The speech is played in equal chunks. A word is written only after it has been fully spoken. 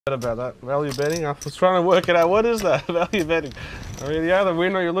About that value betting. I was trying to work it out. What is that value betting? I mean, you either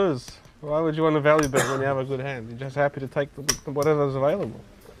win or you lose. Why would you want to value bet when you have a good hand? You're just happy to take whatever's available.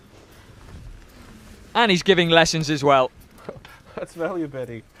 And he's giving lessons as well. That's value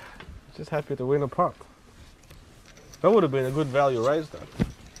betting. Just happy to win a pot. That would have been a good value raise, though.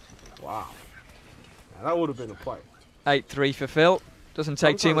 Wow. Now, that would have been a play. 8-3 for Phil. Doesn't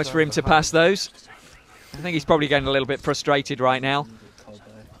take too much for him to pass those. I think he's probably getting a little bit frustrated right now.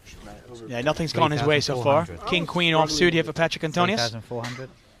 Yeah, nothing's gone his way so far. King, queen offsuit here for Patrick Antonius. 3,400.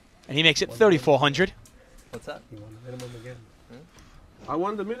 And he makes it 3,400. What's that? You won the minimum again. I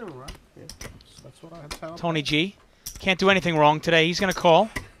won the minimum, right? Yeah. That's what I had to tell. Tony G. Can't do anything wrong today. He's going to call.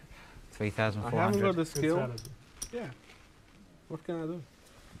 3,400. I haven't got the skill. Yeah. What can I do?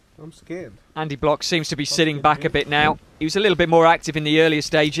 I'm scared. Andy Block seems to be sitting back a bit now. He was a little bit more active in the earlier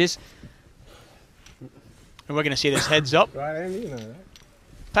stages. And we're going to see this heads up. Right, Andy, you know that.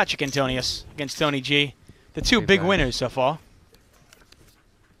 Patrick Antonius against Tony G. The two big winners so far.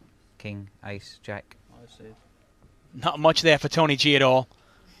 King, ace, jack. Not much there for Tony G at all.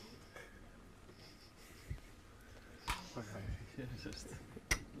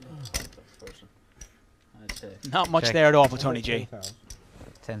 Not much there at all for Tony G.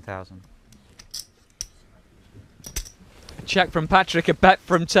 10,000. A check from Patrick, a bet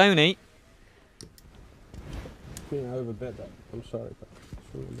from Tony. I overbet that. I'm sorry, but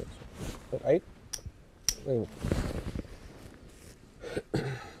that 8? Anyway.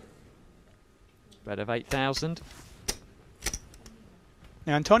 Bet of 8,000.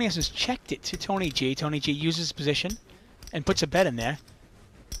 Now Antonius has checked it to Tony G. Tony G uses his position and puts a bet in there.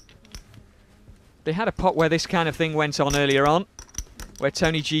 They had a pot where this kind of thing went on earlier on, where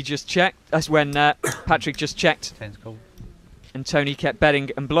Tony G just checked. That's when Patrick just checked. 10's cool. And Tony kept betting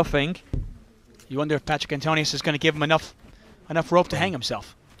and bluffing. You wonder if Patrick Antonius is going to give him enough rope to hang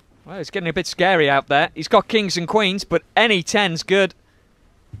himself. Well, it's getting a bit scary out there. He's got kings and queens, but any 10's good.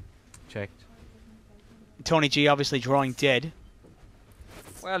 Checked. Tony G obviously drawing dead.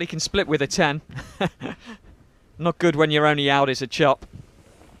 Well, he can split with a 10. Not good when you're only out as a chop.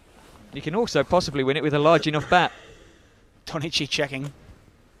 You can also possibly win it with a large enough bet. Tony G checking.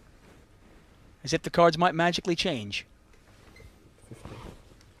 As if the cards might magically change.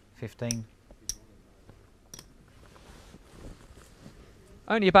 15.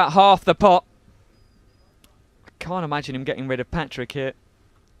 Only about half the pot. I can't imagine him getting rid of Patrick here.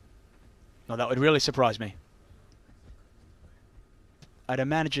 No, that would really surprise me. I'd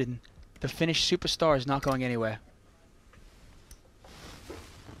imagine the Finnish superstar is not going anywhere.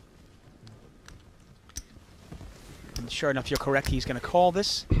 And sure enough, you're correct. He's going to call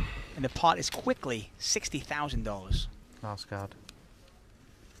this. And the pot is quickly $60,000. Last card.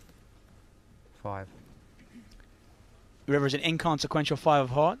 5. The river's an inconsequential 5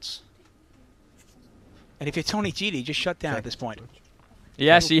 of hearts. And if you're Tony G, you just shut down at this point.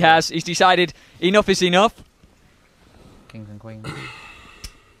 Yes, he has. He's decided enough is enough. Kings and queens.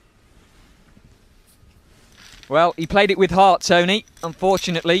 Well, he played it with heart, Tony.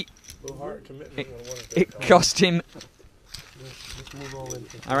 Unfortunately, it cost him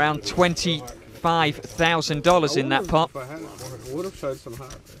around $25,000 in that pot. I would have showed some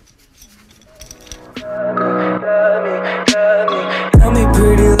heart there. Tell me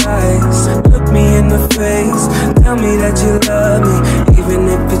pretty lies, look me in the face, tell me that you love me.